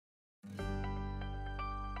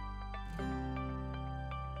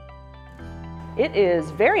It is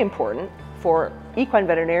very important for equine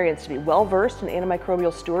veterinarians to be well-versed in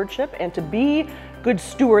antimicrobial stewardship and to be good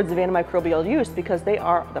stewards of antimicrobial use because they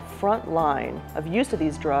are the front line of use of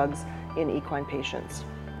these drugs in equine patients.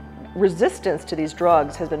 Resistance to these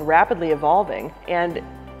drugs has been rapidly evolving and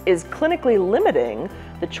is clinically limiting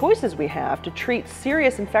the choices we have to treat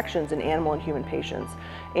serious infections in animal and human patients.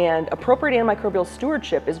 And appropriate antimicrobial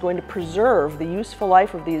stewardship is going to preserve the useful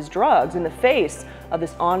life of these drugs in the face of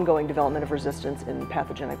this ongoing development of resistance in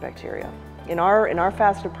pathogenic bacteria. In our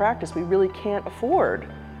faceted practice, we really can't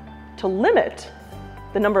afford to limit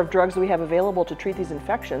the number of drugs that we have available to treat these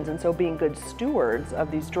infections, and so being good stewards of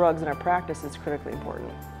these drugs in our practice is critically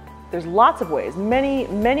important. There's lots of ways,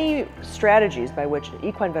 many strategies by which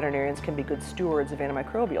equine veterinarians can be good stewards of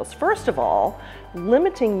antimicrobials. First of all,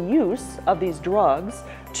 limiting use of these drugs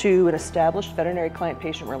to an established veterinary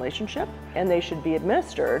client-patient relationship, and they should be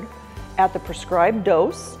administered at the prescribed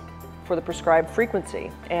dose for the prescribed frequency.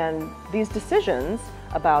 And these decisions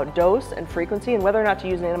about dose and frequency and whether or not to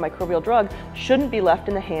use an antimicrobial drug shouldn't be left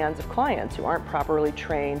in the hands of clients who aren't properly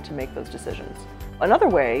trained to make those decisions. Another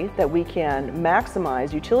way that we can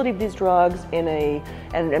maximize utility of these drugs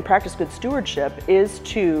and practice good stewardship is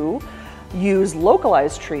to use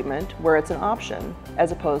localized treatment where it's an option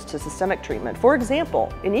as opposed to systemic treatment. For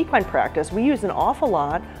example, in equine practice, we use an awful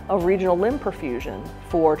lot of regional limb perfusion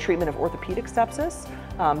for treatment of orthopedic sepsis,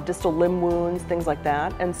 distal limb wounds, things like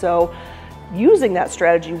that. And so using that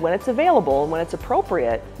strategy when it's available and when it's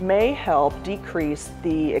appropriate may help decrease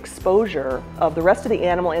the exposure of the rest of the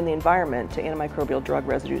animal and the environment to antimicrobial drug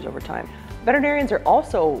residues over time. Veterinarians are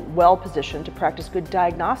also well positioned to practice good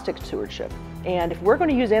diagnostic stewardship. And if we're going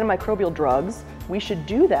to use antimicrobial drugs, we should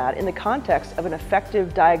do that in the context of an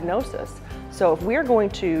effective diagnosis. So if we're going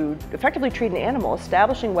to effectively treat an animal,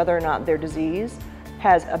 establishing whether or not their disease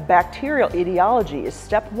has a bacterial etiology is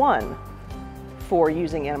step one for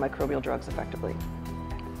using antimicrobial drugs effectively.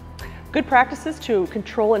 Good practices to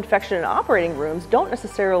control infection in operating rooms don't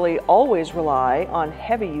necessarily always rely on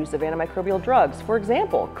heavy use of antimicrobial drugs. For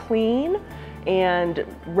example, clean and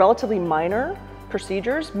relatively minor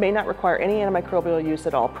procedures may not require any antimicrobial use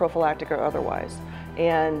at all, prophylactic or otherwise.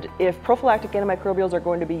 And if prophylactic antimicrobials are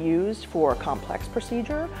going to be used for a complex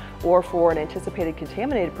procedure or for an anticipated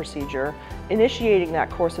contaminated procedure, initiating that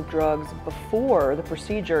course of drugs before the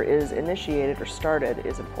procedure is initiated or started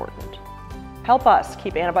is important. Help us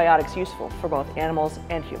keep antibiotics useful for both animals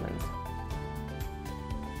and humans.